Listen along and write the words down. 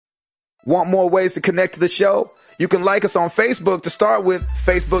Want more ways to connect to the show? You can like us on Facebook to start with,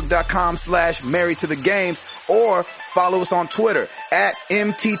 facebook.com/married to the games, or follow us on Twitter at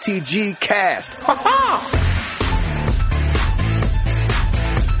MTTGcast. Ha ha!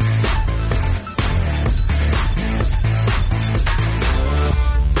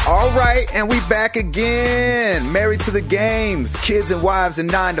 All right, and we back again. Married to the games, kids and wives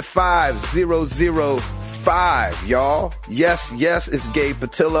and 9 to 5, 005, y'all. Yes, it's Gabe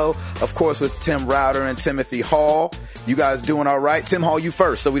Patillo, of course, with Tim Router and Timothy Hall. You guys doing all right? Tim Hall, you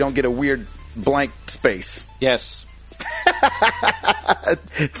first, so we don't get a weird blank space. Yes.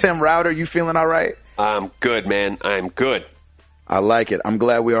 Tim Router, you feeling all right? I'm good, man. I'm good. I like it. I'm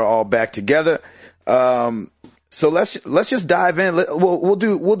glad we are all back together. So let's just dive in. We'll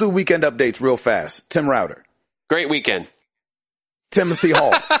do weekend updates real fast. Tim Router. Great weekend. Timothy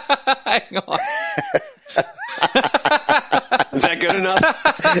Hall. Hang on. Is that good enough?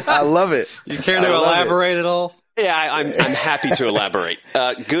 I love it. You care to elaborate at all? Yeah, I'm happy to elaborate.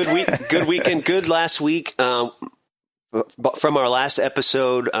 Good weekend. Good last week. From our last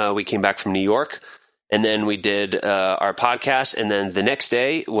episode, we came back from New York. And then we did our podcast, and then the next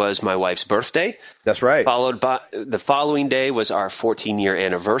day was my wife's birthday. That's right. Followed by the following day was our 14-year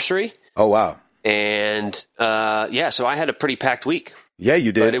anniversary. Oh, wow. And so I had a pretty packed week. Yeah,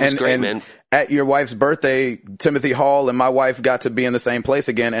 you did. But it was great, man. At your wife's birthday, Timothy Hall and my wife got to be in the same place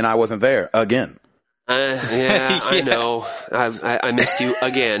again, and I wasn't there again. Yeah, I know. I missed you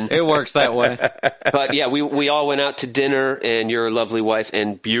again. It works that way. But yeah, we all went out to dinner, and your lovely wife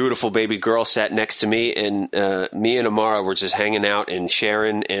and beautiful baby girl sat next to me, and me and Amara were just hanging out and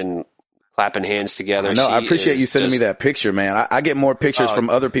sharing and clapping hands together. No, I appreciate you sending me that picture, man. I get more pictures from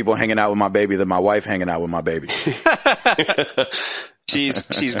other people hanging out with my baby than my wife hanging out with my baby.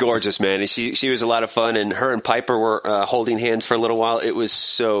 She's gorgeous, man. And she was a lot of fun, and her and Piper were holding hands for a little while. It was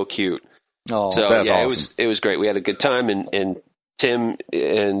so cute. Oh, so that's yeah, awesome. it was great. We had a good time, and Tim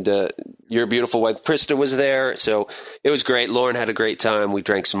and your beautiful wife Krista was there, so it was great. Lauren had a great time. We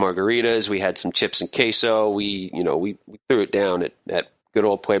drank some margaritas. We had some chips and queso. We threw it down at good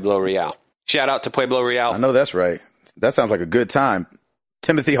old Pueblo Real. Shout out to Pueblo Real. I know that's right. That sounds like a good time.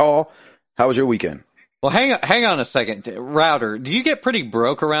 Timothy Hall, how was your weekend? Well, hang on a second. Router, do you get pretty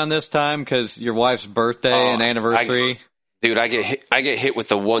broke around this time because your wife's birthday and anniversary? Dude, I get hit with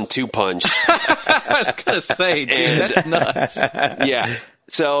the 1-2 punch. I was gonna say, dude, that's nuts. Yeah.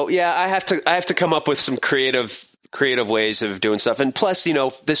 So yeah, I have to come up with some creative ways of doing stuff. And plus,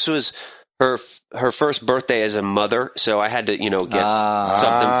 this was her first birthday as a mother, so I had to, get something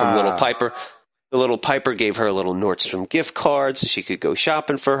from little Piper. The little Piper gave her a little Nordstrom gift card so she could go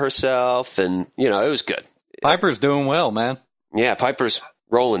shopping for herself, and it was good. Piper's doing well, man. Yeah, Piper's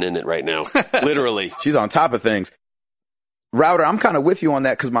rolling in it right now. Literally. She's on top of things. Router, I'm kind of with you on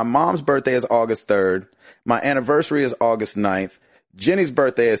that because my mom's birthday is August 3rd. My anniversary is August 9th. Jenny's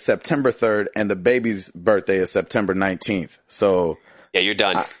birthday is September 3rd, and the baby's birthday is September 19th. So yeah, you're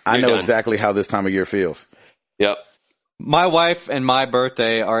done. I know exactly how this time of year feels. Yep. My wife and my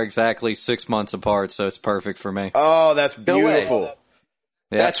birthday are exactly 6 months apart, so it's perfect for me. Oh, that's beautiful. Yep.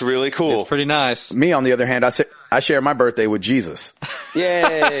 That's really cool. It's pretty nice. Me, on the other hand, I share my birthday with Jesus.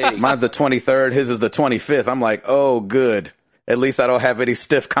 Yay. Mine's the 23rd. His is the 25th. I'm like, oh, good. At least I don't have any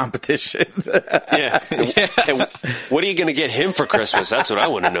stiff competition. Yeah. And what are you going to get him for Christmas? That's what I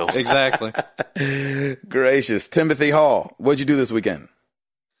want to know. Exactly. Gracious. Timothy Hall, what'd you do this weekend?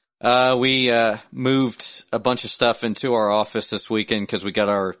 We moved a bunch of stuff into our office this weekend because we got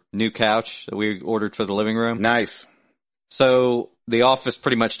our new couch that we ordered for the living room. Nice. So the office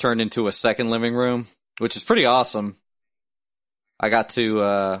pretty much turned into a second living room, which is pretty awesome. I got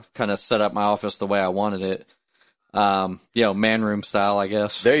to kind of set up my office the way I wanted it. Man room style, I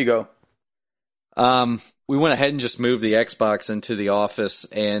guess. There you go. We went ahead and just moved the Xbox into the office,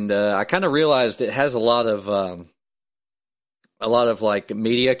 and I kind of realized it has a lot of like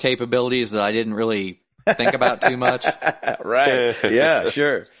media capabilities that I didn't really think about too much. Right. Yeah,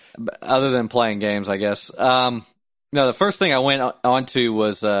 sure. Other than playing games, I guess. No, the first thing I went onto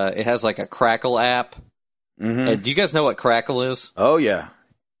was it has like a Crackle app. Mm-hmm. Do you guys know what Crackle is? Oh, yeah.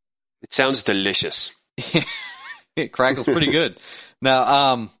 It sounds delicious. Crackle's pretty good.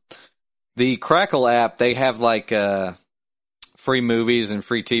 Now, the Crackle app, they have like free movies and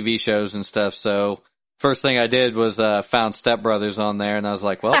free TV shows and stuff. So first thing I did was found Step Brothers on there, and I was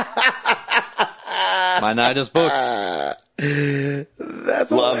like, well, my night is booked.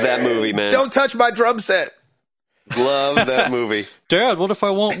 That's Love hilarious. that movie, man. Don't touch my drum set. Love that movie. Dad, what if I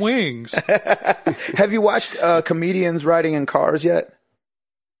want wings? Have you watched Comedians Riding in Cars yet?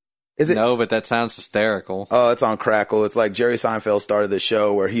 Is it? No, but that sounds hysterical. Oh, it's on Crackle. It's like Jerry Seinfeld started this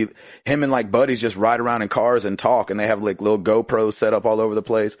show where him and like buddies just ride around in cars and talk, and they have like little GoPros set up all over the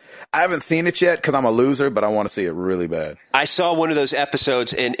place. I haven't seen it yet because I'm a loser, but I want to see it really bad. I saw one of those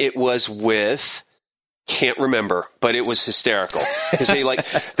episodes, and it was with, can't remember, but it was hysterical because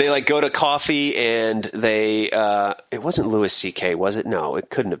they go to coffee, and it wasn't Louis C.K., was it? No, it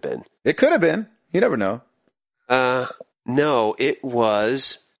couldn't have been. It could have been. You never know. No, it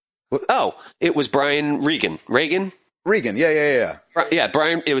was. Oh, it was Brian Regan. Regan, yeah. Yeah,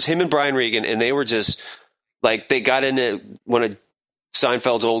 Brian. It was him and Brian Regan, and they were just like, they got into one of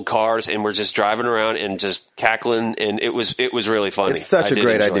Seinfeld's old cars and were just driving around and just cackling, and it was really funny. It's such a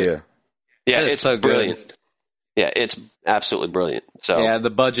great idea. Yeah, it's so brilliant. good. Yeah, it's absolutely brilliant. So yeah,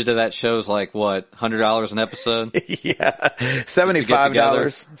 the budget of that show's like what, $100 an episode? Yeah,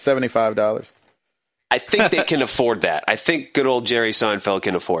 $75. I think they can afford that. I think good old Jerry Seinfeld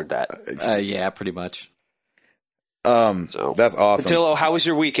can afford that. Yeah, pretty much. So that's awesome. Patillo, how was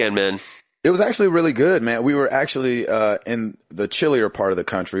your weekend, man? It was actually really good, man. We were actually in the chillier part of the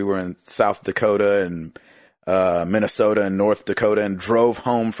country. We're in South Dakota and Minnesota and North Dakota, and drove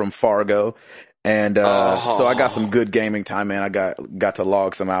home from Fargo. And so I got some good gaming time, man. I got to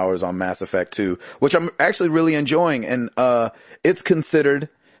log some hours on Mass Effect 2, which I'm actually really enjoying. And it's considered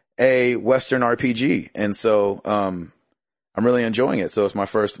a Western RPG. And so I'm really enjoying it. So it's my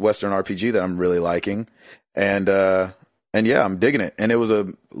first Western RPG that I'm really liking. And yeah, I'm digging it. And it was a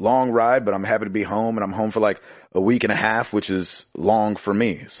long ride, but I'm happy to be home, and I'm home for like a week and a half, which is long for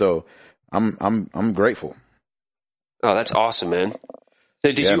me. So I'm grateful. Oh, that's awesome, man.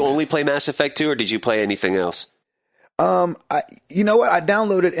 So did you only play Mass Effect 2, or did you play anything else? You know what? I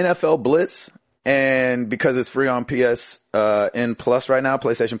downloaded NFL Blitz, and because it's free on PSN Plus right now,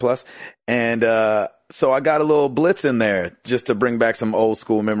 PlayStation Plus. And, so I got a little Blitz in there just to bring back some old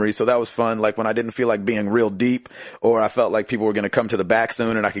school memories. So that was fun. Like when I didn't feel like being real deep, or I felt like people were going to come to the back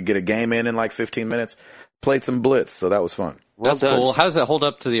soon and I could get a game in like 15 minutes, played some Blitz. So that was fun. That's cool. How does it hold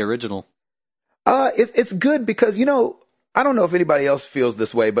up to the original? It's good because, you know, I don't know if anybody else feels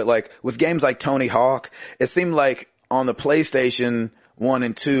this way, but like with games like Tony Hawk, it seemed like on the PlayStation 1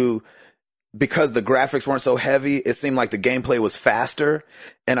 and 2, because the graphics weren't so heavy, it seemed like the gameplay was faster.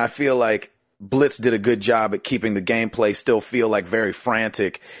 And I feel like Blitz did a good job at keeping the gameplay still feel like very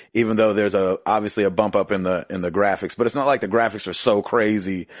frantic, even though there's obviously a bump up in the graphics, but it's not like the graphics are so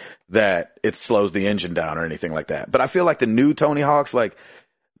crazy that it slows the engine down or anything like that. But I feel like the new Tony Hawks, like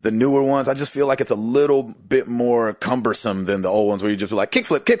the newer ones, I just feel like it's a little bit more cumbersome than the old ones where you just be like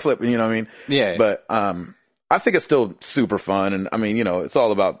kickflip, you know what I mean? Yeah. But, I think it's still super fun. And I mean, you know, it's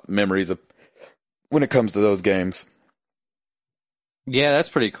all about memories of when it comes to those games. Yeah, that's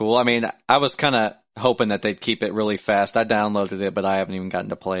pretty cool. I mean, I was kind of hoping that they'd keep it really fast. I downloaded it, but I haven't even gotten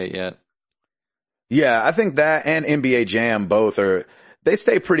to play it yet. Yeah, I think that and NBA Jam both they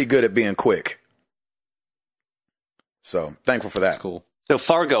stay pretty good at being quick. So thankful for that. That's cool. So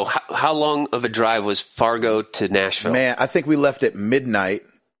Fargo, how long of a drive was Fargo to Nashville? Man, I think we left at midnight,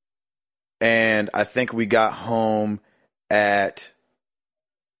 and I think we got home at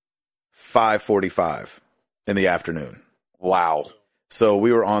 5:45 in the afternoon. Wow. So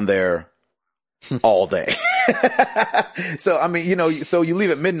we were on there all day. So, I mean, you know, so you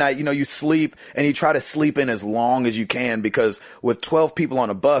leave at midnight, you know, you sleep and you try to sleep in as long as you can, because with 12 people on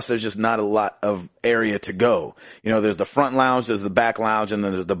a bus, there's just not a lot of area to go. You know, there's the front lounge, there's the back lounge, and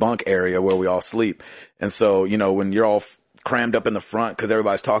then there's the bunk area where we all sleep. And so, you know, when you're all crammed up in the front because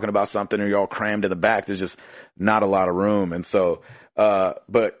everybody's talking about something, or you're all crammed in the back, there's just not a lot of room. And so,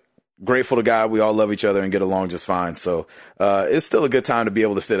 but grateful to God, we all love each other and get along just fine. So, it's still a good time to be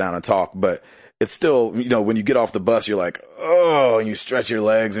able to sit down and talk, but it's still, you know, when you get off the bus, you're like, oh, and you stretch your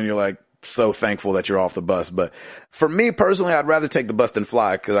legs and you're like so thankful that you're off the bus. But for me personally, I'd rather take the bus than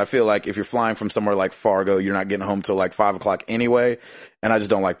fly, because I feel like if you're flying from somewhere like Fargo, you're not getting home till like 5 o'clock anyway. And I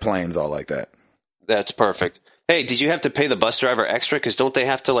just don't like planes all like that. That's perfect. Hey, did you have to pay the bus driver extra? Because don't they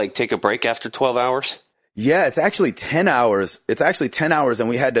have to like take a break after 12 hours? Yeah, it's actually 10 hours. It's actually 10 hours, and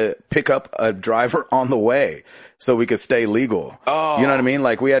we had to pick up a driver on the way so we could stay legal. Oh. You know what I mean?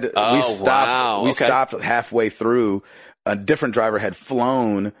 Like we had to, we stopped Okay. halfway through. A different driver had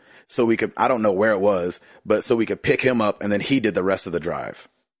flown so we could, I don't know where it was, but so we could pick him up, and then he did the rest of the drive.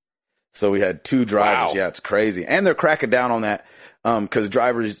 So we had two drivers. Wow. Yeah, it's crazy. And they're cracking down on that. Cause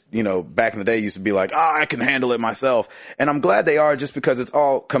drivers, you know, back in the day used to be like, oh, I can handle it myself. And I'm glad they are, just because it's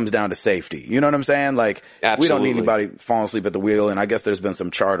all comes down to safety. You know what I'm saying? Like, Absolutely. we don't need anybody falling asleep at the wheel. And I guess there's been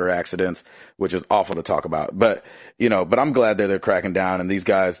some charter accidents, which is awful to talk about. But, you know, but I'm glad that they're cracking down. And these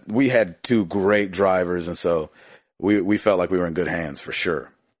guys, we had two great drivers. And so we felt like we were in good hands for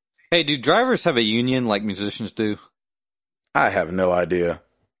sure. Hey, do drivers have a union like musicians do? I have no idea.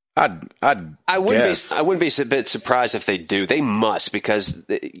 I wouldn't be a bit surprised if they do. They must, because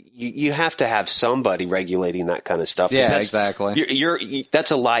you have to have somebody regulating that kind of stuff. Yeah, exactly.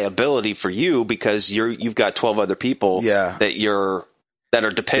 That's a liability for you, because you've got 12 other people that are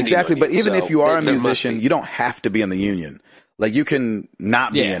depending exactly. on you. But even if you are a musician, be. you don't have to be in the union. Like, you can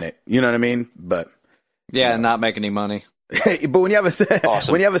not be in it. You know what I mean? But not make any money. but when you have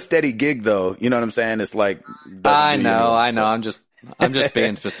a steady gig, though, you know what I'm saying? It's like, I know. I'm just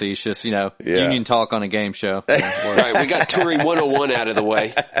being facetious, union talk on a game show. Right, we got Touring 101 out of the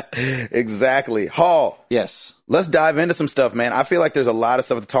way. Exactly. Hall. Yes. Let's dive into some stuff, man. I feel like there's a lot of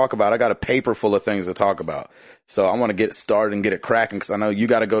stuff to talk about. I got a paper full of things to talk about. So I want to get started and get it cracking, because I know you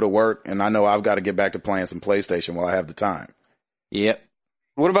got to go to work, and I know I've got to get back to playing some PlayStation while I have the time. Yep.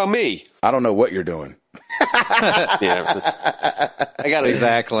 What about me? I don't know what you're doing. Exactly.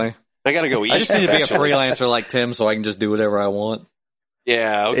 I gotta go eat. I just need to be a freelancer like Tim, so I can just do whatever I want.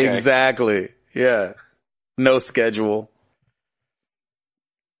 Yeah, okay. Exactly. Yeah. No schedule.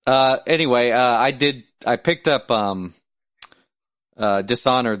 Anyway, I picked up,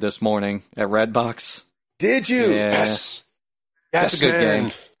 Dishonored this morning at Redbox. Did you? Yeah. Yes. That's a good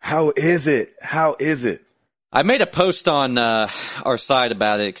game. How is it? I made a post on, our site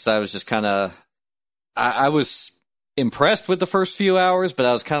about it, because I was just kind of, I was impressed with the first few hours, but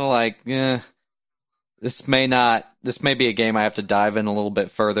I was kind of like, this may be a game I have to dive in a little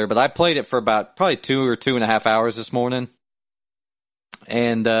bit further. But I played it for about probably 2 or 2.5 hours this morning.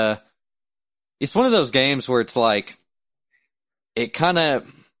 And, it's one of those games where it's like, it kind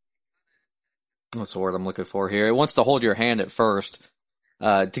of, what's the word I'm looking for here? It wants to hold your hand at first,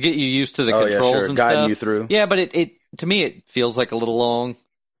 to get you used to the controls and guiding stuff. you through. Yeah, but it to me, it feels like a little long.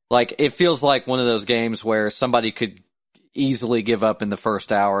 Like, it feels like one of those games where somebody could easily give up in the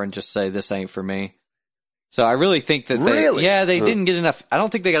first hour and just say, this ain't for me. So I really think that they didn't get enough. I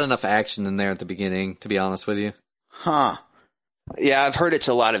don't think they got enough action in there at the beginning, to be honest with you. Huh. Yeah, I've heard it's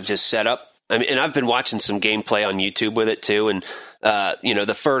a lot of just setup. I mean, and I've been watching some gameplay on YouTube with it too. And,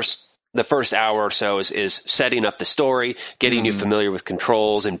 the first hour or so is setting up the story, getting you familiar with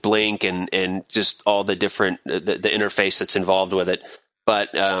controls and Blink and just all the different, the interface that's involved with it. But,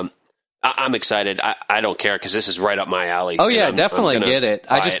 I'm excited. I don't care, because this is right up my alley. Oh yeah, definitely get it.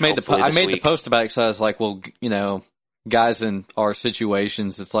 I just made the post about it, because I was like, well, guys in our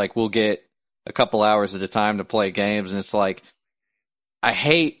situations, it's like we'll get a couple hours at a time to play games, and it's like, I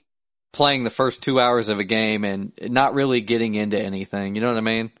hate playing the first 2 hours of a game and not really getting into anything. You know what I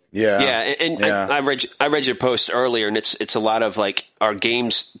mean? Yeah. Yeah. And I read your post earlier, and it's a lot of like, are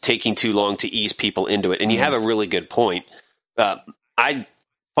games taking too long to ease people into it? And you have a really good point. I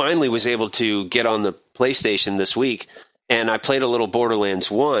finally was able to get on the PlayStation this week, and I played a little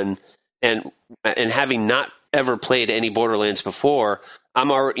Borderlands 1, and having not ever played any Borderlands before, I'm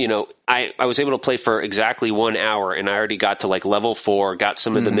already, I was able to play for exactly 1 hour, and I already got to like level 4, got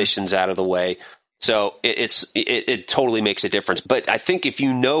some of the missions out of the way. So it totally makes a difference. But I think if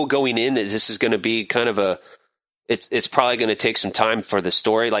going in, this is going to be kind of it's probably going to take some time for the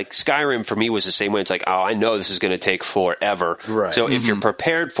story. Like Skyrim for me was the same way. It's like, oh, I know this is going to take forever. Right. So if you're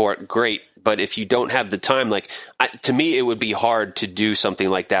prepared for it, great. But if you don't have the time, to me, it would be hard to do something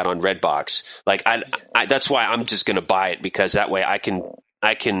like that on Redbox. Like that's why I'm just going to buy it, because that way I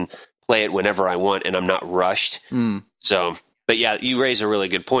can play it whenever I want, and I'm not rushed. So, but yeah, you raise a really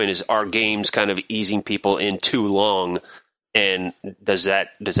good point. Is, are games kind of easing people in too long, and does that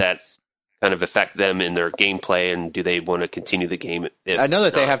kind of affect them in their gameplay, and do they want to continue the game? I know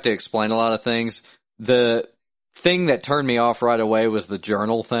that they have to explain a lot of things. The thing that turned me off right away was the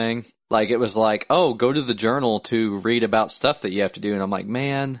journal thing. Like, it was like, oh, go to the journal to read about stuff that you have to do. And I'm like,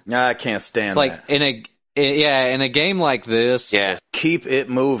 man. Nah, I can't stand that. Like, in a game like this. Yeah. Keep it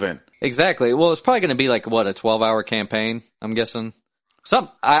moving. Exactly. Well, it's probably going to be like, what, a 12-hour campaign, I'm guessing?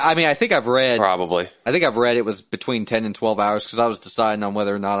 I think I've read. Probably. I think I've read it was between 10 and 12 hours, because I was deciding on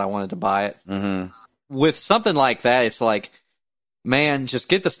whether or not I wanted to buy it. Mm-hmm. With something like that, it's like, man, just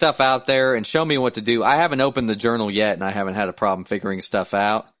get the stuff out there and show me what to do. I haven't opened the journal yet, and I haven't had a problem figuring stuff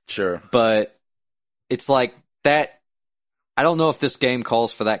out. Sure. But it's like that. I don't know if this game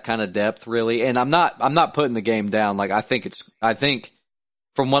calls for that kind of depth, really. And I'm not putting the game down. Like, I think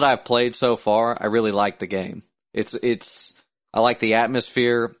from what I've played so far, I really like the game. I like the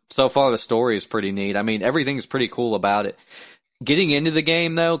atmosphere. So far, the story is pretty neat. I mean, everything's pretty cool about it. Getting into the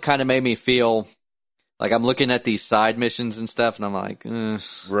game, though, kind of made me feel like I'm looking at these side missions and stuff, and I'm like,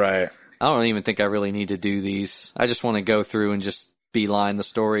 right. I don't even think I really need to do these. I just want to go through and just beeline the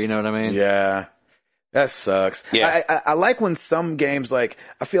story, you know what I mean? Yeah. That sucks. Yeah. I like when some games, like,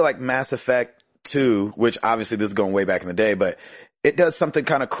 I feel like Mass Effect 2, which obviously this is going way back in the day, but it does something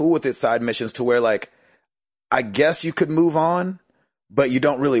kind of cool with its side missions to where, like, I guess you could move on, but you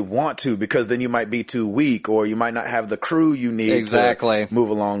don't really want to because then you might be too weak or you might not have the crew you need to move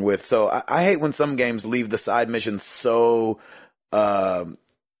along with. So I hate when some games leave the side missions so,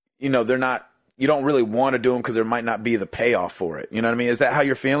 you know, they're not, you don't really want to do them because there might not be the payoff for it. You know what I mean? Is that how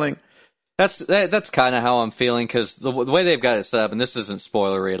you're feeling? That's kind of how I'm feeling because the way they've got it set up, and this isn't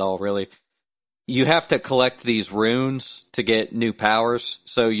spoilery at all, really. You have to collect these runes to get new powers.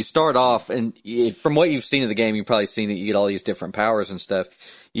 So you start off, and from what you've seen in the game, you've probably seen that you get all these different powers and stuff.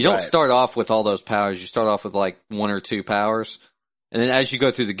 You don't start off with all those powers. You start off with like 1 or 2 powers. And then as you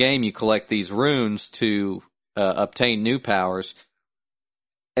go through the game, you collect these runes to obtain new powers.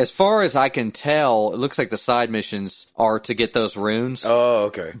 As far as I can tell, it looks like the side missions are to get those runes. Oh,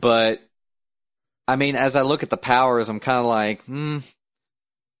 okay. But, I mean, as I look at the powers, I'm kind of like,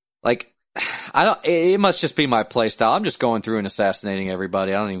 like, it must just be my playstyle. I'm just going through and assassinating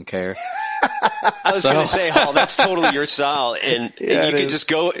everybody. I don't even care. I was going to say, Hall, that's totally your style, and you can just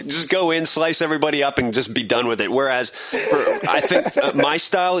go in, slice everybody up, and just be done with it. Whereas, I think my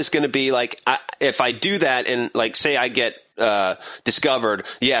style is going to be like, if I do that, and like, say I get discovered,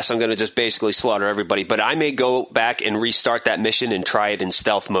 yes, I'm going to just basically slaughter everybody. But I may go back and restart that mission and try it in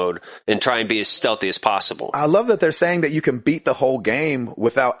stealth mode and try and be as stealthy as possible. I love that they're saying that you can beat the whole game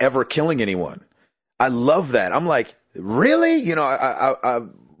without ever killing anyone. I love that. I'm like, really? You know, I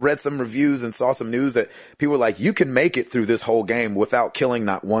read some reviews and saw some news that people were like, you can make it through this whole game without killing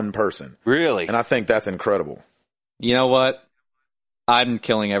not one person. Really? And I think that's incredible. You know what? I'm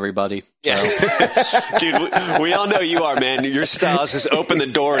killing everybody. So. Yeah. Dude, we all know you are, man. Your style is just open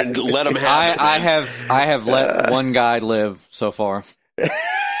the door and let them have it. I have let one guy live so far.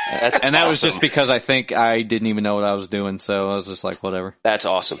 That was just because I think I didn't even know what I was doing, so I was just like, whatever. That's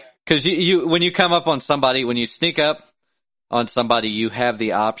awesome. Because you when you come up on somebody, when you sneak up on somebody, you have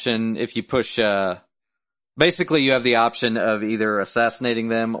the option, if you push, basically you have the option of either assassinating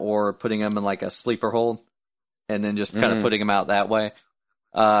them or putting them in like a sleeper hold, and then just kind of putting them out that way.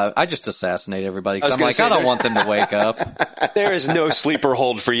 I just assassinate everybody because I'm like, I don't want them to wake up. There is no sleeper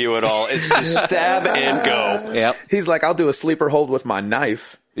hold for you at all. It's just stab and go. Yep. He's like, I'll do a sleeper hold with my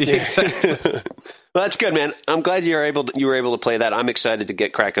knife. Well, that's good, man. I'm glad you were able to play that. I'm excited to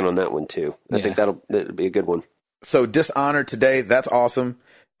get cracking on that one too. I think that'll be a good one. So Dishonored today, that's awesome.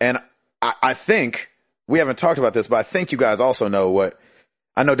 And I think, we haven't talked about this, but I think you guys also know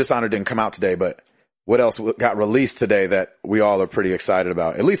I know Dishonored didn't come out today, but what else got released today that we all are pretty excited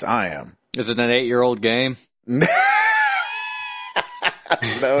about? At least I am. Is it an 8-year-old game? No,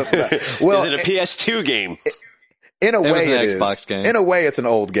 it's not. Well, is it a PS2 game? In a way, it is. Xbox game. In a way, it's an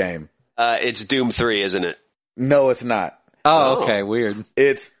old game. It's Doom 3, isn't it? No, it's not. Oh, okay, weird.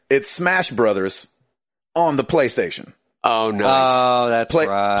 It's Smash Brothers on the PlayStation. Oh, nice. Oh, that's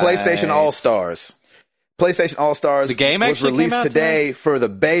right. PlayStation All-Stars. PlayStation All-Stars the game was released came out today for the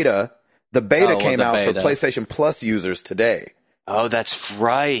beta. The beta came out for beta. PlayStation Plus users today. Oh, that's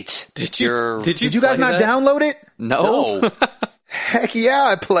right. Did you guys not download it? No. Heck yeah,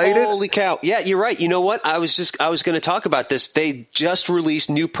 I played it. Holy cow. Yeah, you're right. You know what? I was going to talk about this. They just released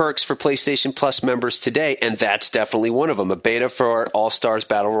new perks for PlayStation Plus members today, and that's definitely one of them, a beta for All-Stars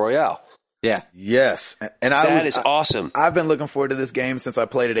Battle Royale. Yeah. Yes. And that is awesome. I've been looking forward to this game since I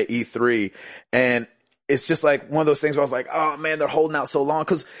played it at E3, and it's just like one of those things where I was like, oh man, they're holding out so long.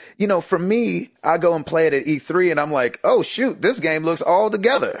 Cause, you know, for me, I go and play it at E3 and I'm like, oh shoot, this game looks all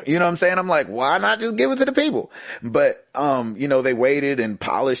together. You know what I'm saying? I'm like, why not just give it to the people? But, you know, they waited and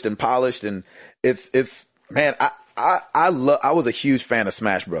polished and it's, man, I was a huge fan of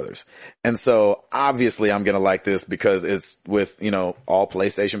Smash Brothers. And so obviously I'm going to like this because it's with, you know, all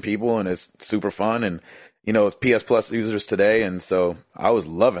PlayStation people and it's super fun and, you know, it's PS Plus users today. And so I was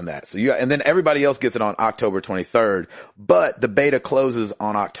loving that. So and then everybody else gets it on October 23rd, but the beta closes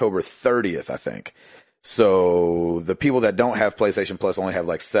on October 30th, I think. So the people that don't have PlayStation Plus only have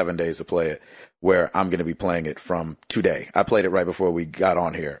like 7 days to play it, where I'm going to be playing it from today. I played it right before we got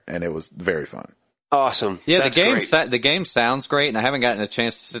on here and it was very fun. Awesome. Yeah, That's the game sounds great and I haven't gotten a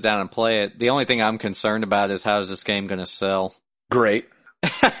chance to sit down and play it. The only thing I'm concerned about is how is this game going to sell? Great.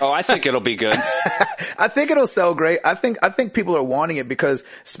 Oh, I think it'll be good. I think it'll sell great. I think people are wanting it because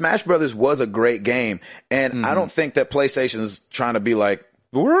Smash Brothers was a great game. And I don't think that PlayStation's trying to be like,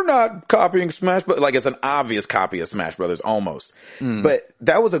 we're not copying Smash Brothers. Like it's an obvious copy of Smash Brothers almost. But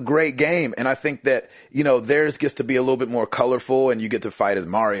that was a great game. And I think that, you know, theirs gets to be a little bit more colorful and you get to fight as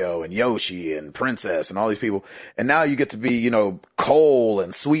Mario and Yoshi and Princess and all these people. And now you get to be, you know, Cole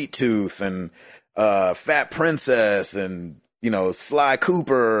and Sweet Tooth and, Fat Princess and, Sly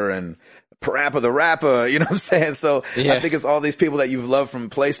Cooper and Parappa the Rapper, you know what I'm saying? So I think it's all these people that you've loved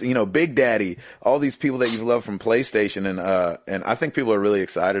from PlayStation, Big Daddy, all these people that you've loved from PlayStation. And I think people are really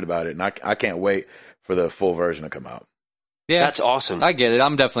excited about it. And I can't wait for the full version to come out. Yeah. That's awesome. I get it.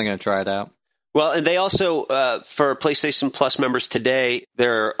 I'm definitely going to try it out. Well, and they also, for PlayStation Plus members today,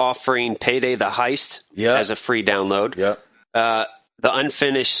 they're offering Payday the Heist as a free download. Yep. The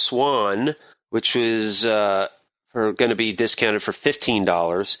Unfinished Swan, which was going to be discounted for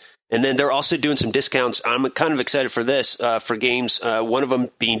 $15. And then they're also doing some discounts. I'm kind of excited for this, for games. One of them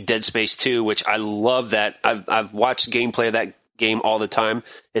being Dead Space 2, which I love that. I've watched gameplay of that game all the time.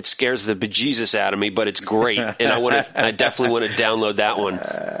 It scares the bejesus out of me, but it's great. And I definitely want to download that one.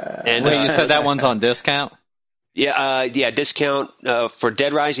 And Wait, you said that one's on discount? Yeah, discount for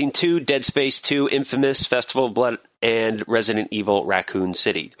Dead Rising 2, Dead Space 2, Infamous, Festival of Blood, and Resident Evil Raccoon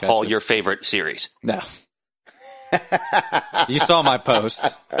City. Gotcha. All your favorite series. No. You saw my post.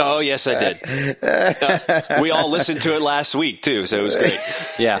 Oh, yes, I did. We all listened to it last week, too, so it was great.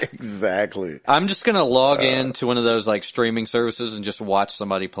 Yeah. Exactly. I'm just going to log in to one of those like streaming services and just watch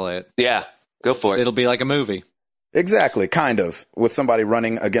somebody play it. Yeah, go for it. It'll be like a movie. Exactly. Kind of. With somebody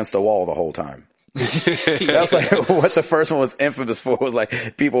running against a wall the whole time. That's like what the first one was infamous for, was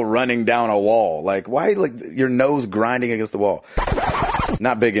like people running down a wall. Like, why, like, your nose grinding against the wall?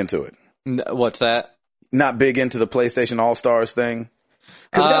 Not big into it. What's that? Not big into the PlayStation All-Stars thing.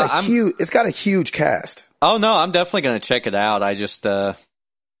 'Cause it's got a huge cast. Oh no, I'm definitely going to check it out. I just,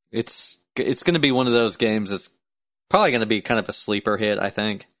 it's going to be one of those games that's probably going to be kind of a sleeper hit, I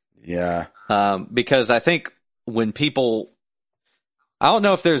think. Yeah. Because I think when people, I don't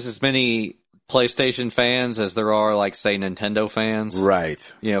know if there's as many PlayStation fans as there are, like, say, Nintendo fans. Right.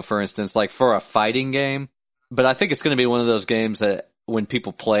 For instance, like for a fighting game. But I think it's going to be one of those games that when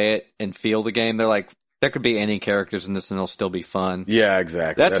people play it and feel the game, they're like, there could be any characters in this and it'll still be fun. Yeah,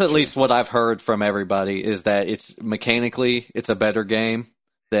 exactly. That's at true. Least what I've heard from everybody, is that it's mechanically, it's a better game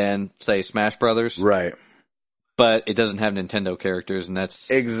than, say, Smash Brothers. Right. But it doesn't have Nintendo characters, and that's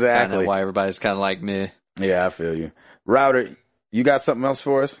exactly kind of why everybody's kind of like, meh. Yeah, I feel you. Router, you got something else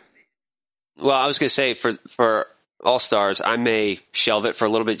for us? Well, I was going to say, for All-Stars, I may shelve it for a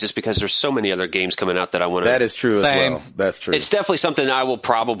little bit just because there's so many other games coming out that I want to... That is true Same. as well. That's true. It's definitely something I will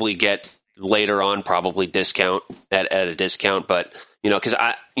probably get later on, probably discount at a discount, but because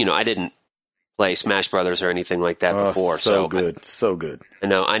I didn't play Smash Brothers or anything like that before. So good. So good.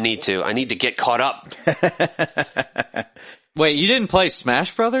 No, I need to get caught up. Wait, you didn't play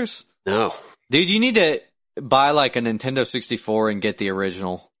Smash Brothers? No. Dude, you need to buy like a Nintendo 64 and get the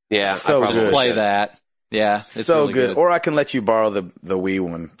original. Yeah, so I probably Just play that. Yeah, it's so really good. Or I can let you borrow the Wii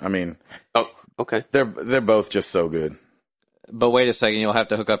one. I mean, oh, okay. They're both just so good. But wait a second, you'll have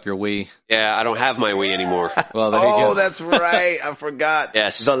to hook up your Wii. Yeah, I don't have my Wii anymore. Well, there you go. Oh, that's right. I forgot.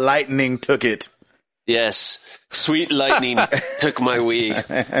 Yes. The lightning took it. Yes. Sweet lightning took my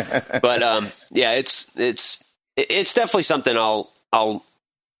Wii. But yeah, it's definitely something I'll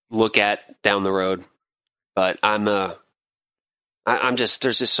look at down the road. But I'm just,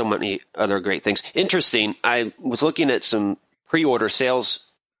 there's just so many other great things. Interesting. I was looking at some pre-order sales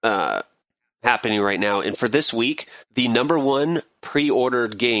happening right now, and for this week, the number one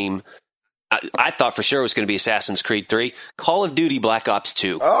pre-ordered game, I thought for sure it was going to be Assassin's Creed 3, Call of Duty Black Ops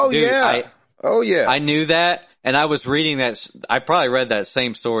 2. Oh, Dude, yeah. I knew that, and I was reading that. I probably read that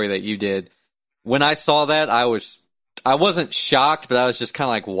same story that you did. When I saw that, I wasn't shocked, but I was just kind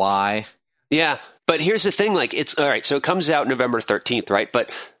of like, why? Yeah, but here's the thing, like, it's all right. So it comes out November 13th, right? But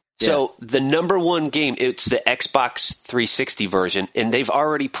so the number one game, it's the Xbox 360 version, and they've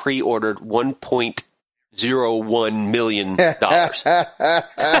already pre-ordered $1.01 million.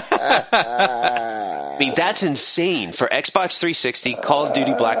 I mean, that's insane for Xbox 360. Call of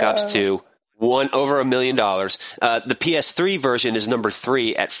Duty Black Ops 2. Over $1 million. The PS3 version is number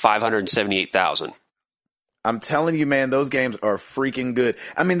 3 at 578,000. I'm telling you, man, those games are freaking good.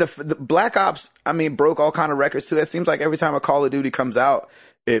 I mean, the Black Ops, broke all kind of records too. It seems like every time a Call of Duty comes out,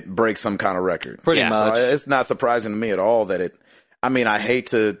 it breaks some kind of record. Pretty much. So it's not surprising to me at all that I hate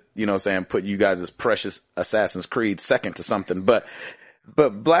to, put you guys' precious Assassin's Creed second to something, but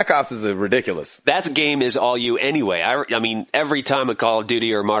Black Ops is ridiculous. That game is all you anyway. I mean, every time a Call of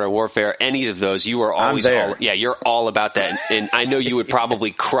Duty or Modern Warfare, any of those, you are always you're all about that. And I know you would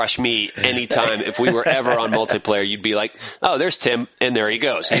probably crush me anytime if we were ever on multiplayer. You'd be like, oh, there's Tim, and there he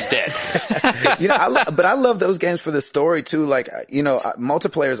goes. He's dead. But I love those games for the story too. Like,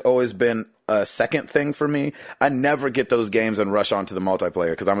 multiplayer's always been a second thing for me. I never get those games and rush onto the multiplayer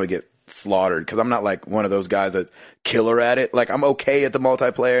because I'm going to get slaughtered because I'm not like one of those guys that killer at it. Like I'm okay at the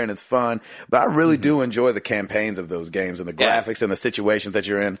multiplayer and it's fun, but I really do enjoy the campaigns of those games, and the graphics and the situations that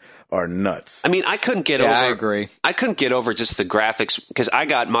you're in are nuts. I mean, I couldn't get over. I agree. I couldn't get over just the graphics because I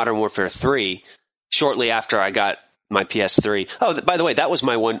got Modern Warfare 3 shortly after I got my PS3. Oh, by the way, that was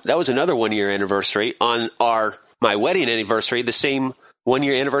another 1 year anniversary on my wedding anniversary, the same 1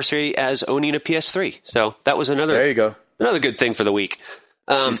 year anniversary as owning a PS3. So that was There you go. another good thing for the week.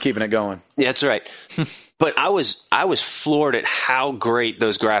 She's keeping it going. Yeah, that's right. But I was floored at how great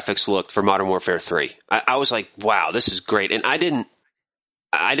those graphics looked for Modern Warfare 3. I was like, wow, this is great. And I didn't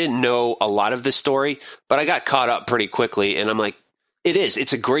know a lot of this story, but I got caught up pretty quickly, and I'm like,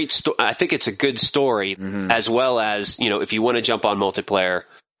 it's a great story. I think it's a good story, as well as, if you want to jump on multiplayer,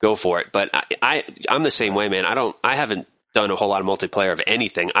 go for it. But I'm the same way, man. I haven't done a whole lot of multiplayer of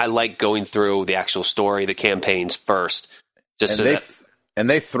anything. I like going through the actual story, the campaigns first, and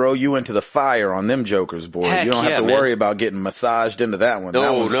they throw you into the fire on them jokers, boy. Heck, you don't have to man. worry about getting massaged into that one.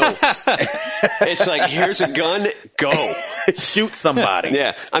 No. It's like, here's a gun, go. Shoot somebody.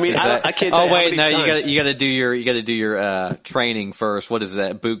 Yeah. I mean, I can't tell you how many times. you gotta do your training first. What is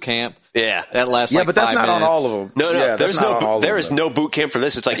that? Boot camp? Yeah. That lasts but that's 5 not minutes. on all of them. No, Yeah, there is no boot camp for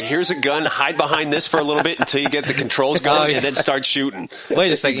this. It's like, here's a gun, hide behind this for a little bit until you get the controls going, and then start shooting.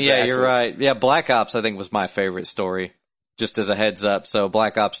 Wait a second. Yeah, Exactly. you're right. Yeah, Black Ops, I think, was my favorite story. Just as a heads up. So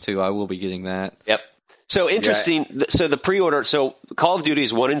Black Ops 2, I will be getting that. Yep. So interesting. Yeah. So the pre-order. So Call of Duty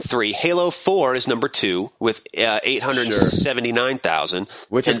is 1 and 3. Halo 4 is number 2 with 879,000,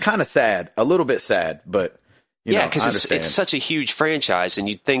 which is kind of sad, a little bit sad, but because it's such a huge franchise, and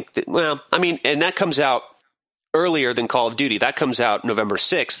you'd think that. Well, I mean, and that comes out earlier than Call of Duty. That comes out November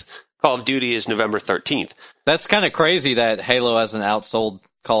 6th. Call of Duty is November 13th. That's kind of crazy that Halo hasn't outsold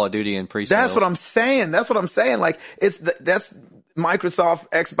Call of Duty in pre-sales. That's what I'm saying. Like that's Microsoft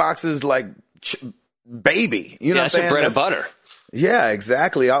Xbox's like baby. You know what I'm saying? That's bread and butter. Yeah,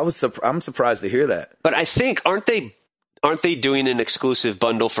 exactly. I'm surprised to hear that. But I think aren't they doing an exclusive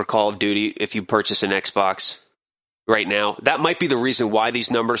bundle for Call of Duty if you purchase an Xbox right now? That might be the reason why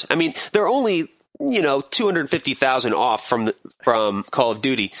these numbers. I mean, they're only 250,000 off from Call of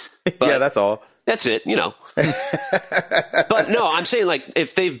Duty. But yeah, that's all. That's it, But no, I'm saying like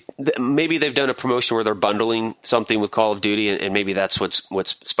if maybe they've done a promotion where they're bundling something with Call of Duty, and maybe that's what's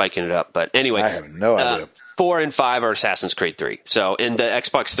spiking it up. But anyway, I have no idea. 4 and 5 are Assassin's Creed 3. So, and the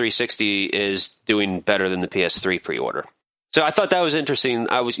Xbox 360 is doing better than the PS3 pre-order. So I thought that was interesting.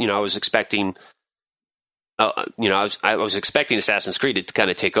 I was expecting, I was expecting Assassin's Creed to kind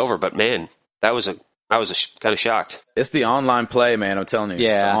of take over, but man, I was kind of shocked. It's the online play, man. I'm telling you.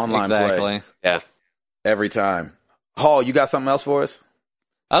 Yeah, it's the online exactly. play. Yeah. Every time. Hall, you got something else for us?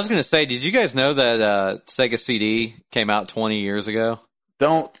 I was going to say, did you guys know that Sega CD came out 20 years ago?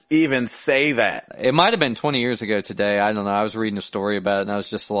 Don't even say that. It might have been 20 years ago today. I don't know. I was reading a story about it, and I was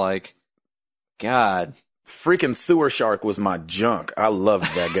just like, God. Freaking Sewer Shark was my junk. I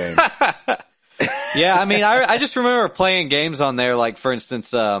loved that game. Yeah, I mean, I just remember playing games on there, like, for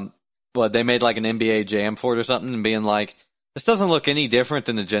instance, they made like an NBA Jam for it or something, and being like, this doesn't look any different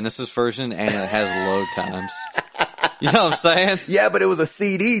than the Genesis version, and it has load times. You know what I'm saying? Yeah, but it was a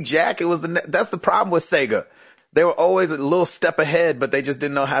CD, Jack. That's the problem with Sega. They were always a little step ahead, but they just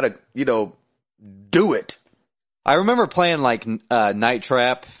didn't know how to, do it. I remember playing like Night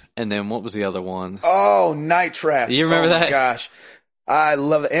Trap, and then what was the other one? Oh, Night Trap. You remember that? Oh my gosh. I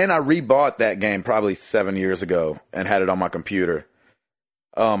love it. And I rebought that game probably 7 years ago and had it on my computer.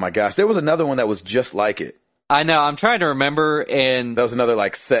 Oh my gosh. There was another one that was just like it. I know. I'm trying to remember, and that was another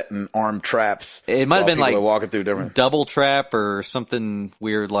like set in armed traps. It might have been like walking through different Double Trap or something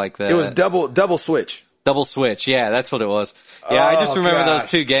weird like that. It was double switch. Double Switch. Yeah, that's what it was. Yeah, I just remember those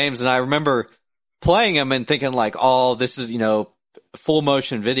two games, and I remember playing them and thinking like, oh, this is, full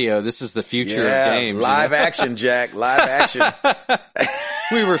motion video. This is the future of games. Live action, Jack. Live action.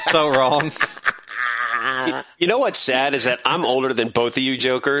 We were so wrong. You know what's sad is that I'm older than both of you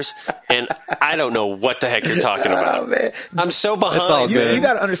jokers, and I don't know what the heck you're talking about. Man. I'm so behind. It's all good. You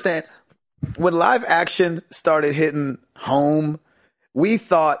got to understand, when live action started hitting home, we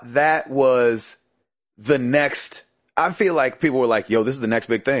thought that was the next. I feel like people were like, yo, this is the next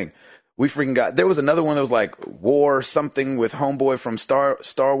big thing. We freaking got. There was another one that was like War something with Homeboy from Star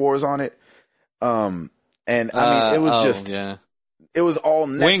Wars on it. And I mean, it was just. Yeah. It was all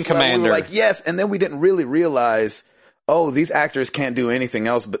next Wing level. Commander. We were like, yes, and then we didn't really realize, oh, these actors can't do anything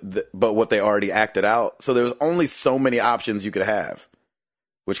else but what they already acted out. So there was only so many options you could have,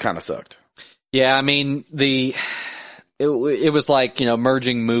 which kind of sucked. Yeah, I mean, it was like,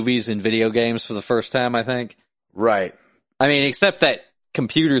 merging movies and video games for the first time, I think. Right. I mean, except that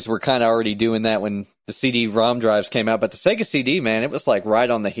computers were kind of already doing that when the CD-ROM drives came out, but the Sega CD, man, it was like right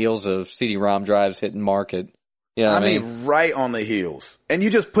on the heels of CD-ROM drives hitting market. You know what I mean? Right on the heels. And you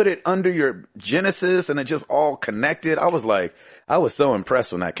just put it under your Genesis and it just all connected. I was so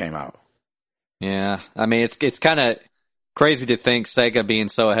impressed when that came out. Yeah. I mean, it's kind of crazy to think Sega being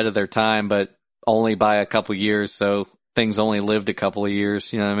so ahead of their time, but only by a couple years, so things only lived a couple of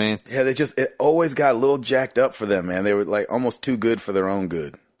years, you know what I mean? Yeah, it always got a little jacked up for them, man. They were like almost too good for their own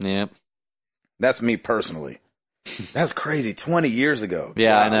good. Yeah. That's me personally. That's crazy. 20 years ago.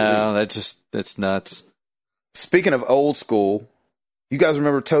 Yeah, I know. That's nuts. Speaking of old school, you guys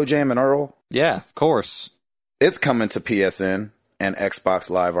remember Toe Jam and Earl? Yeah, of course. It's coming to PSN and Xbox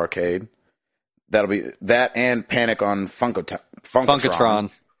Live Arcade. That'll be that and Panic on Funkatron.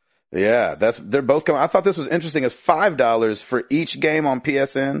 Yeah, they're both coming. I thought this was interesting. It's $5 for each game on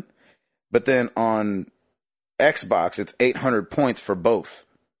PSN, but then on Xbox, it's 800 points for both.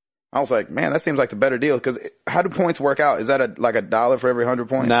 I was like, man, that seems like the better deal. Because how do points work out? Is that like $1 for every 100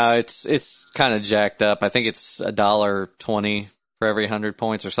 points? No, it's kind of jacked up. I think it's $1.20 for every 100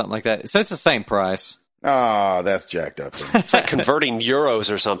 points or something like that. So it's the same price. Oh, that's jacked up. It's like converting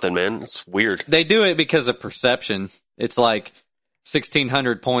euros or something, man. It's weird. They do it because of perception. It's like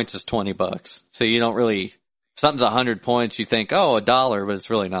 1,600 points is $20. So you don't really, if something's 100 points, you think, oh, $1, but it's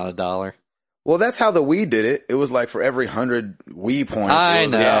really not $1. Well, that's how the Wii did it. It was like for every 100 Wii points. I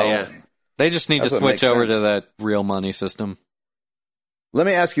know. Yeah. They just need to switch over to that real money system. Let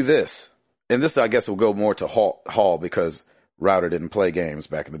me ask you this, and this I guess will go more to Hall because Router didn't play games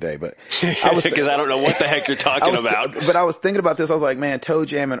back in the day, but because I don't know what the heck you're talking about. But I was thinking about this. I was like, man, Toe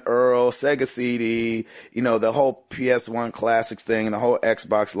Jam and Earl, Sega CD, the whole PS1 Classics thing, and the whole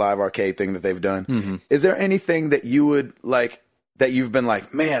Xbox Live Arcade thing that they've done. Mm-hmm. Is there anything that you would like that you've been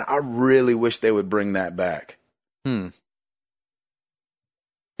like, man, I really wish they would bring that back?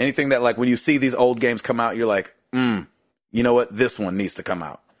 Anything that like when you see these old games come out, you're like, you know what? This one needs to come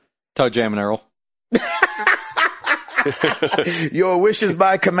out. Toe Jam and Earl. Your wishes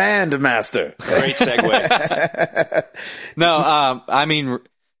by command, Master. Great segue. No, I mean,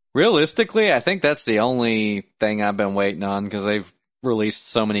 realistically, I think that's the only thing I've been waiting on because they've released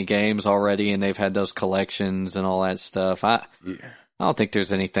so many games already and they've had those collections and all that stuff. I don't think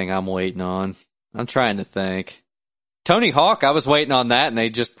there's anything I'm waiting on. I'm trying to think. Tony Hawk, I was waiting on that and they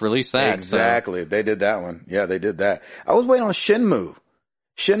just released that. Exactly. So. They did that one. Yeah, they did that. I was waiting on Shenmue.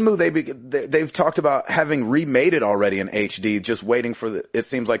 They've talked about having remade it already in HD, just waiting for it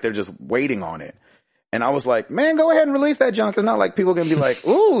seems like they're just waiting on it. And I was like, man, go ahead and release that junk. It's not like people are going to be like,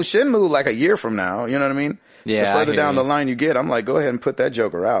 ooh, Shenmue like a year from now. You know what I mean? Yeah. The further down the line you get, I'm like, go ahead and put that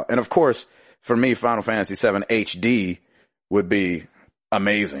joker out. And of course, for me, Final Fantasy VII HD would be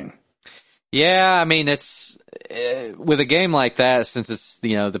amazing. Yeah, I mean, it's with a game like that, since it's, the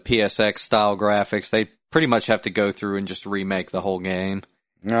PSX style graphics, they pretty much have to go through and just remake the whole game.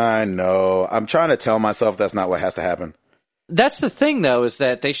 I know. I'm trying to tell myself that's not what has to happen. That's the thing, though, is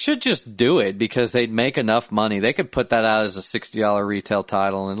that they should just do it because they'd make enough money. They could put that out as a $60 retail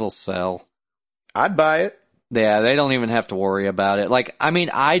title and it'll sell. I'd buy it. Yeah, they don't even have to worry about it. Like, I mean,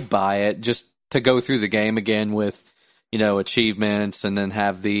 I'd buy it just to go through the game again with, achievements and then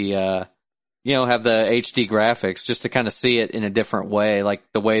have the, have the HD graphics just to kind of see it in a different way, like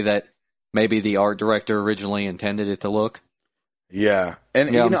the way that maybe the art director originally intended it to look. Yeah. And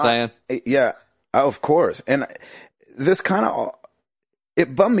you know what I'm saying? Yeah, of course. And this kind of,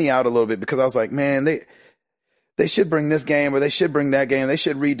 it bummed me out a little bit because I was like, man, they should bring this game or they should bring that game. They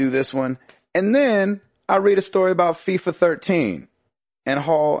should redo this one. And then I read a story about FIFA 13 and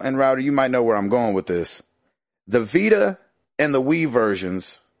Hall and Router. You might know where I'm going with this. The Vita and the Wii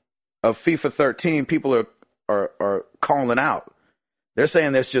versions of FIFA 13, people are calling out. They're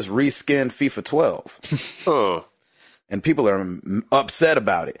saying that's just reskinned FIFA 12. Oh. And people are upset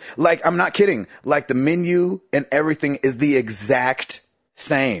about it. Like, I'm not kidding. Like, the menu and everything is the exact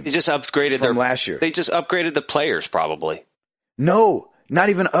same. They just upgraded from last year. They just upgraded the players, probably. No, not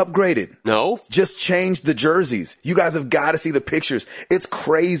even upgraded. No? Just changed the jerseys. You guys have got to see the pictures. It's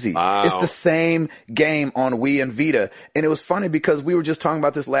crazy. Wow. It's the same game on Wii and Vita. And it was funny because we were just talking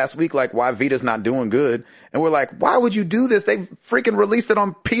about this last week, like why Vita's not doing good. And we're like, why would you do this? They freaking released it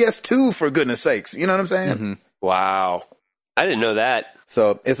on PS2 for goodness sakes. You know what I'm saying? Mm-hmm. Wow. I didn't know that.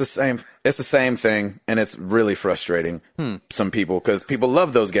 So it's the same thing, and it's really frustrating some people because people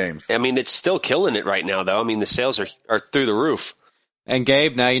love those games. I mean, it's still killing it right now, though. I mean, the sales are through the roof. And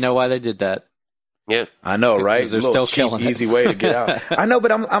Gabe, now you know why they did that. Yeah, I know, right? They're still killing it. Easy way to get out. I know,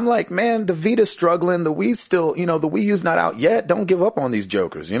 but I'm like, man, the Vita's struggling. The Wii's still, the Wii U's not out yet. Don't give up on these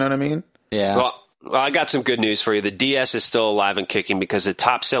jokers. You know what I mean? Yeah. Well, Well, I got some good news for you. The DS is still alive and kicking because the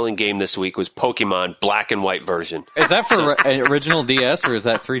top selling game this week was Pokemon Black and White version. Is that for original DS or is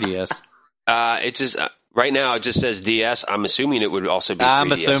that 3DS? It just right now it just says DS. I'm assuming it would also be 3DS.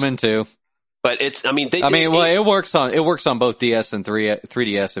 I'm assuming too. But it's, it works on both DS and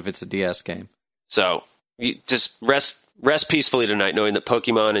 3DS if it's a DS game. So you just rest peacefully tonight, knowing that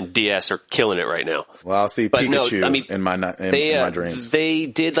Pokemon and DS are killing it right now. Well, I'll see Pikachu in my dreams. They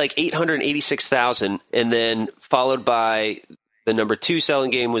did like 886,000, and then followed by the number 2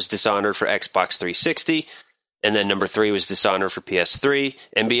 selling game was Dishonored for Xbox 360, and then number 3 was Dishonored for PS3,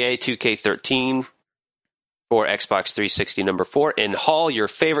 NBA 2K13 for Xbox 360, number 4, and Hall, your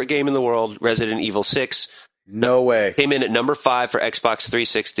favorite game in the world, Resident Evil 6. No way. Came in at number 5 for Xbox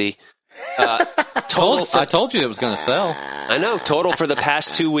 360. I told you it was going to sell. I know. Total for the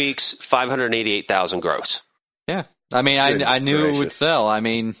past 2 weeks, 588,000 gross. Yeah. I mean, I knew it would sell. I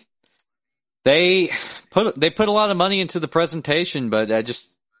mean, they put a lot of money into the presentation, but I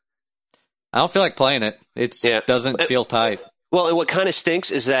don't feel like playing it. It doesn't feel tight. Well, and what kind of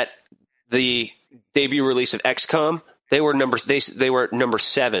stinks is that the debut release of XCOM, they were number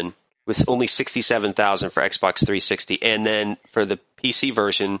 7 with only 67,000 for Xbox 360, and then for the PC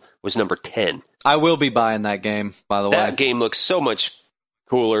version was number 10. I will be buying that game, by the way. That game looks so much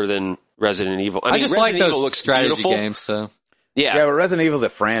cooler than Resident Evil. I mean, just Resident like Evil those strategy games, so. Yeah, but Resident Evil's a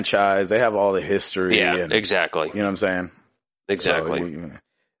franchise. They have all the history. Yeah, exactly. You know what I'm saying? Exactly.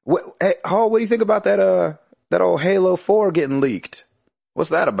 Hey, Hall, what do you think about that old Halo 4 getting leaked?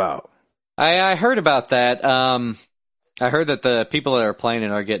 What's that about? I heard about that. I heard that the people that are playing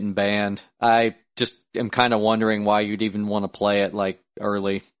it are getting banned. I just am kind of wondering why you'd even want to play it like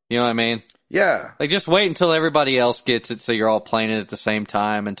early. You know what I mean? Yeah. Like just wait until everybody else gets it so you're all playing it at the same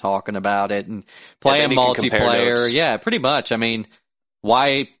time and talking about it and playing multiplayer. Yeah, pretty much. I mean,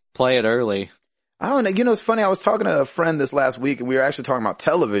 why play it early? I don't know. You know, it's funny. I was talking to a friend this last week and we were actually talking about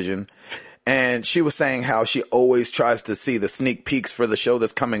television, and she was saying how she always tries to see the sneak peeks for the show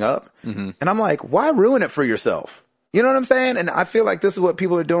that's coming up. Mm-hmm. And I'm like, why ruin it for yourself? You know what I'm saying? And I feel like this is what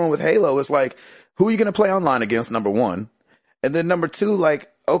people are doing with Halo. It's like, who are you going to play online against, number 1? And then number 2,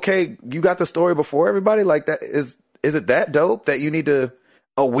 like, okay, you got the story before everybody. Like, that is it that dope that you need a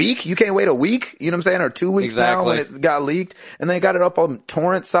week? You can't wait a week? You know what I'm saying? Or 2 weeks now when it got leaked, and they got it up on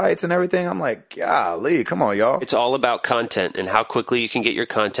torrent sites and everything. I'm like, golly, come on, y'all. It's all about content and how quickly you can get your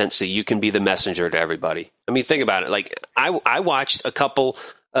content so you can be the messenger to everybody. I mean, think about it. Like, I watched a couple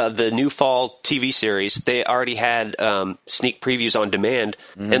the new fall TV series. They already had sneak previews on demand,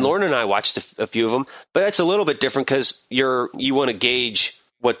 and Lauren and I watched a few of them. But it's a little bit different because you want to gauge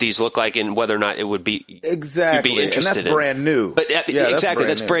what these look like and whether or not it would be exactly, you'd be interested and that's brand new. But exactly,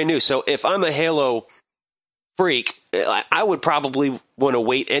 that's brand new. So if I'm a Halo freak, I would probably want to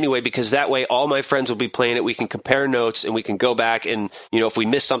wait anyway, because that way all my friends will be playing it. We can compare notes and we can go back and, if we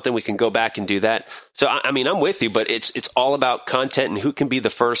miss something, we can go back and do that. So, I mean, I'm with you, but it's all about content and who can be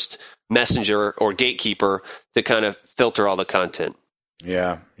the first messenger or gatekeeper to kind of filter all the content.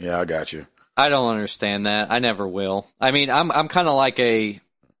 Yeah, I got you. I don't understand that. I never will. I mean, I'm kind of like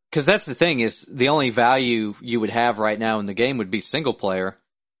because that's the thing, is the only value you would have right now in the game would be single player.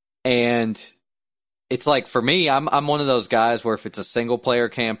 And it's like, for me, I'm one of those guys where if it's a single player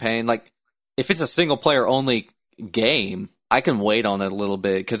campaign, like if it's a single player only game, I can wait on it a little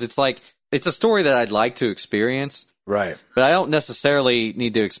bit, because it's like, it's a story that I'd like to experience. Right. But I don't necessarily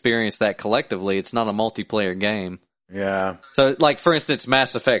need to experience that collectively. It's not a multiplayer game. Yeah. So, like, for instance,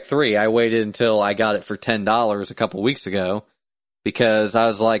 Mass Effect 3, I waited until I got it for $10 a couple weeks ago, because I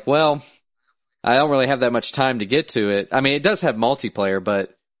was like, well, I don't really have that much time to get to it. I mean, it does have multiplayer,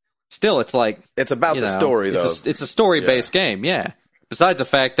 but still, it's like, it's about the story, though. It's a story-based game, yeah. Besides the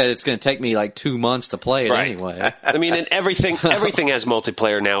fact that it's going to take me like 2 months to play it anyway. I mean, and everything has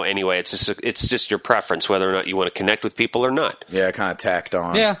multiplayer now anyway. It's just your preference whether or not you want to connect with people or not. Yeah, kind of tacked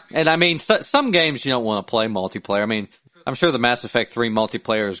on. Yeah, and I mean, some games you don't want to play multiplayer. I mean, I'm sure the Mass Effect 3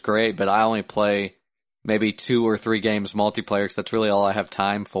 multiplayer is great, but I only play maybe 2 or 3 games multiplayer, because that's really all I have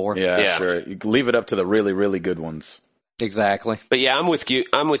time for. Yeah, sure. You leave it up to the really, really good ones. Exactly. But yeah, I'm with you,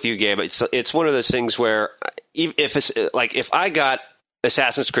 Gabe. It's one of those things where if I got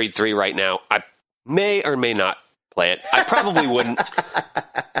Assassin's Creed 3 right now, I may or may not play it. I probably wouldn't,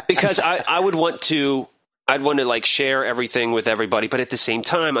 because I'd want to like share everything with everybody, but at the same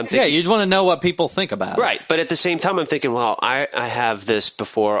time I'm thinking, yeah, you'd want to know what people think about it. Right, but at the same time I'm thinking, well, I have this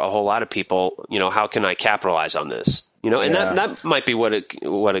before a whole lot of people, how can I capitalize on this? And that might be what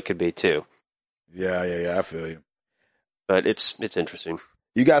it could be too. Yeah, I feel you. But it's interesting.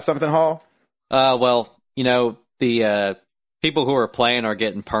 You got something, Hall? Well, the people who are playing are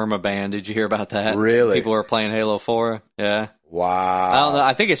getting perma-banned. Did you hear about that? Really? People who are playing Halo 4? Yeah. Wow. I don't know.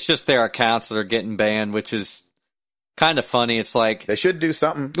 I think it's just their accounts that are getting banned, which is kind of funny. It's like, They should do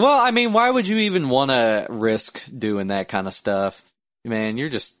something. well, I mean, why would you even want to risk doing that kind of stuff? Man, you're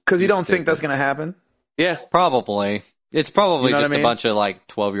just... Because you don't think stupid. that's going to happen? Yeah, Probably. It's probably You know what just I mean? a bunch of like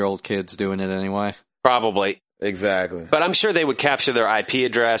 12-year-old kids doing it anyway. probably. Exactly. But I'm sure they would capture their IP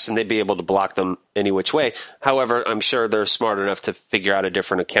address and they'd be able to block them any which way. However, I'm sure they're smart enough to figure out a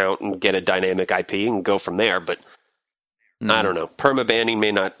different account and get a dynamic IP and go from there. But I don't know. Perma-banning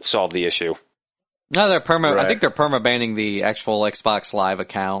may not solve the issue. No, they're perma. Right. I think they're perma-banning the actual Xbox Live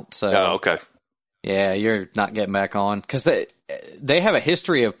account. So Oh, okay. yeah, you're not getting back on because they have a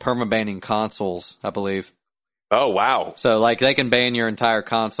history of perma-banning consoles, I believe. Oh, wow. So like they can ban your entire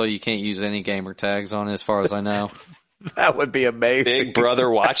console. You can't use any gamer tags on it, as far as I know. That would be amazing. Big brother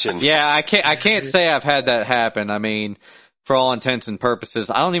watching. Yeah, I can't say I've had that happen. I mean, for all intents and purposes,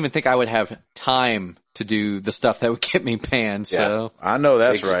 I don't even think I would have time to do the stuff that would get me banned. So I know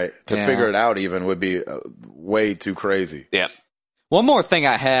that's right. To Yeah. figure it out even would be way too crazy. Yeah. one more thing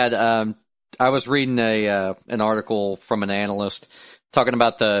I had, I was reading an article from an analyst talking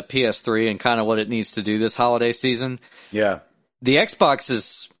about the PS3 and kind of what it needs to do this holiday season. Yeah. The Xbox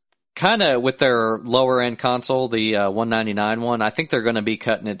is kind of with their lower end console, the $199 one. I think they're going to be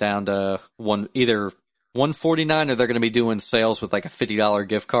cutting it down to either $149 or they're going to be doing sales with like a $50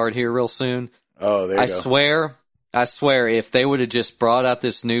 gift card here real soon. Oh, there you go. I swear, if they would have just brought out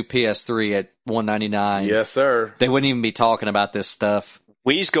this new PS3 at $199, Yes, sir. they wouldn't even be talking about this stuff.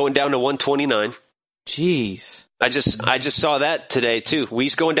 Wii's going down to 129. Jeez. I just saw that today too.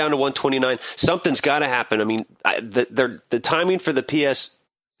 Wii's going down to 129. Something's got to happen. I mean, the timing for the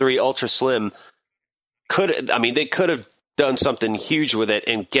PS3 Ultra Slim they could have done something huge with it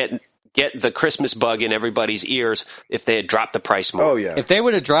and get the Christmas bug in everybody's ears if they had dropped the price more. Oh, yeah. If they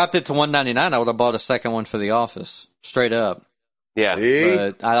would have dropped it to $199, I would have bought a second one for the office. Straight up. Yeah. See?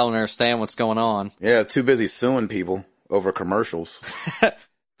 But I don't understand what's going on. Yeah, too busy suing people over commercials.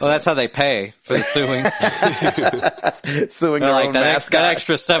 Well, that's how they pay for the suing. Suing They're their like own that mascot.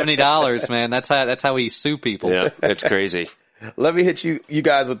 extra $70, man. That's how we sue people. Yeah, it's crazy. Let me hit you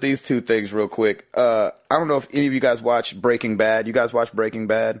guys with these two things real quick. I don't know if any of you guys watch Breaking Bad. You guys watch Breaking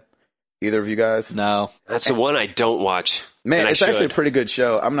Bad? Either of you guys? No. That's the one I don't watch. Man, and I it's actually a should. pretty good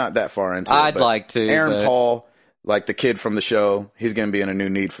show. I'm not that far into it. I'd but like to, Aaron but- Paul, like the kid from the show, he's going to be in a new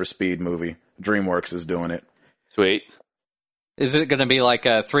Need for Speed movie. DreamWorks is doing it. Sweet. Is it going to be like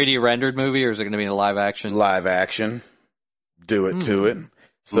a 3D rendered movie or is it going to be a live action? Live action. Do it to it.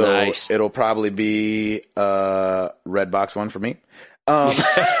 So Nice. it'll probably be Redbox one for me. You're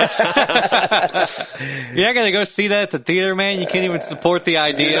not going to go see that at the theater, man? You can't even support the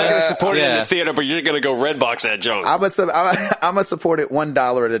idea? You're not going to support it in Yeah. the theater, but you're going to go Redbox that junk. I'm gonna support it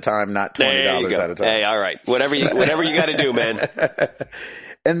 $1 at a time, not There you $20 go. at a time. Hey, all right. Whatever you got to do, man.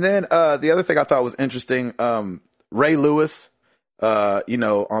 And then the other thing I thought was interesting, Ray Lewis, on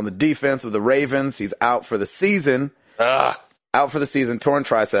the defense of the Ravens, he's out for the season. Ugh. Out for the season, torn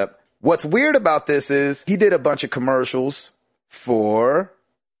tricep. What's weird about this is he did a bunch of commercials for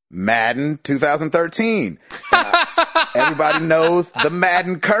Madden 2013. Everybody knows the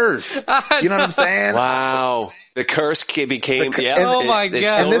Madden curse. You know what I'm saying? Wow. The curse became, yeah. Oh my it's God.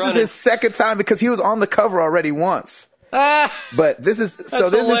 still And this running. is his second time because he was on the cover already once. But this is his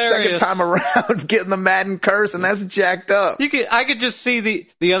second hilarious. time around getting the Madden curse, and that's jacked up. I could just see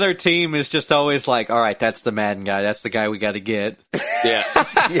the other team is just always like, all right, that's the Madden guy. That's the guy we got to get. Yeah.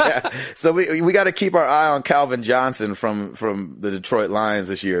 Yeah. So we got to keep our eye on Calvin Johnson from the Detroit Lions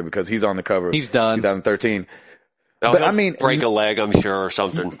this year because he's on the cover. He's done. 2013. Oh, But, he'll I mean- break a leg, I'm sure, or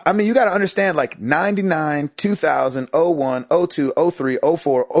something. I mean, you got to understand, like 99, 2000, 01, 02, 03,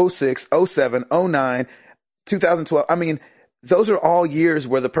 04, 06, 07, 09, 2012. I mean, those are all years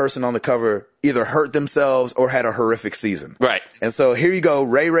where the person on the cover either hurt themselves or had a horrific season. Right. And so here you go.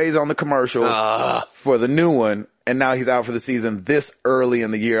 Ray's on the commercial for the new one. And now he's out for the season this early in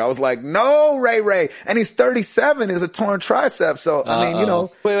the year. I was like, no, Ray. And he's 37, is a torn tricep. So, I mean,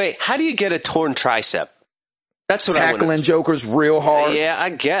 Wait. How do you get a torn tricep? That's what I want tackling jokers real hard. Yeah, I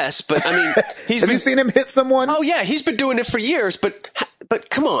guess. But, I mean, Have you seen him hit someone? Oh, yeah, he's been doing it for years. But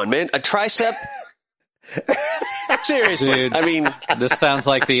come on, man. A tricep? Seriously. Dude. I mean, This sounds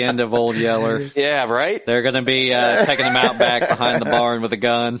like the end of Old Yeller. yeah, right? They're going to be taking him out back behind the barn with a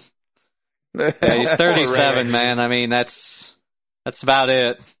gun. Yeah, he's 37, man. I mean, that's about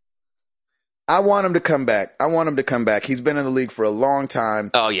it. I want him to come back. He's been in the league for a long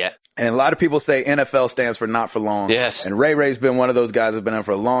time. Oh, yeah. And a lot of people say NFL stands for not for long. Yes. And Ray's been one of those guys that's been in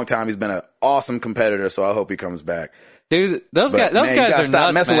for a long time. He's been an awesome competitor, so I hope he comes back. Dude, those But, guys man, you gotta are stop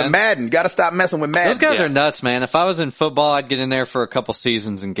nuts, messing man. with Madden. You gotta stop messing with Madden. Those guys are nuts, man. If I was in football, I'd get in there for a couple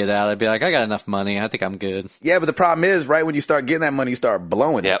seasons and get out. I'd be like, I got enough money. I think I'm good. Yeah, but the problem is, right when you start getting that money, you start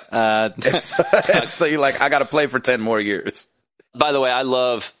blowing it. Yep. So you're like, I gotta play for 10 more years. By the way, I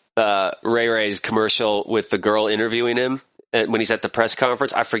love Ray Ray's commercial with the girl interviewing him when he's at the press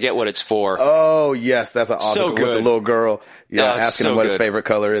conference. I forget what it's for. Oh, yes. That's an awesome, So with the good. little girl. Yeah, Oh, asking so him what his good. favorite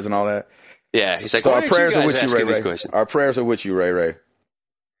color is and all that. Yeah, he's like, So why our aren't prayers you are guys with you, Ray asking these Ray. questions? Our prayers are with you, Ray Ray.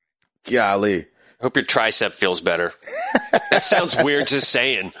 Golly. Hope your tricep feels better. That sounds weird just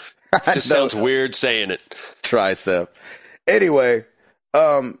saying. Just know. sounds weird saying it. Tricep. Anyway,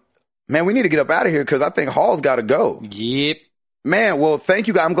 man, we need to get up out of here because I think Hall's got to go. Yep. Man, well, thank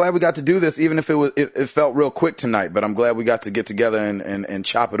you guys. I'm glad we got to do this, even if it felt real quick tonight, but I'm glad we got to get together and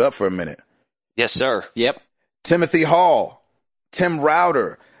chop it up for a minute. Yes, sir. Yep. Timothy Hall, Tim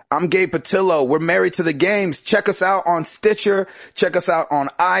Router, I'm Gabe Patillo. We're Married to the Games. Check us out on Stitcher. Check us out on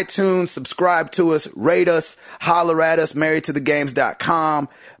iTunes. Subscribe to us. Rate us. Holler at us. MarriedToTheGames.com.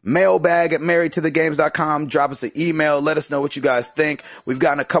 Mailbag at MarriedToTheGames.com. Drop us an email. Let us know what you guys think. We've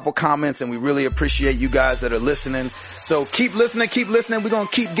gotten a couple comments and we really appreciate you guys that are listening. So keep listening. Keep listening. We're going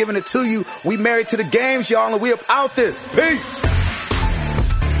to keep giving it to you. We Married to the Games, y'all, and we up out this. Peace.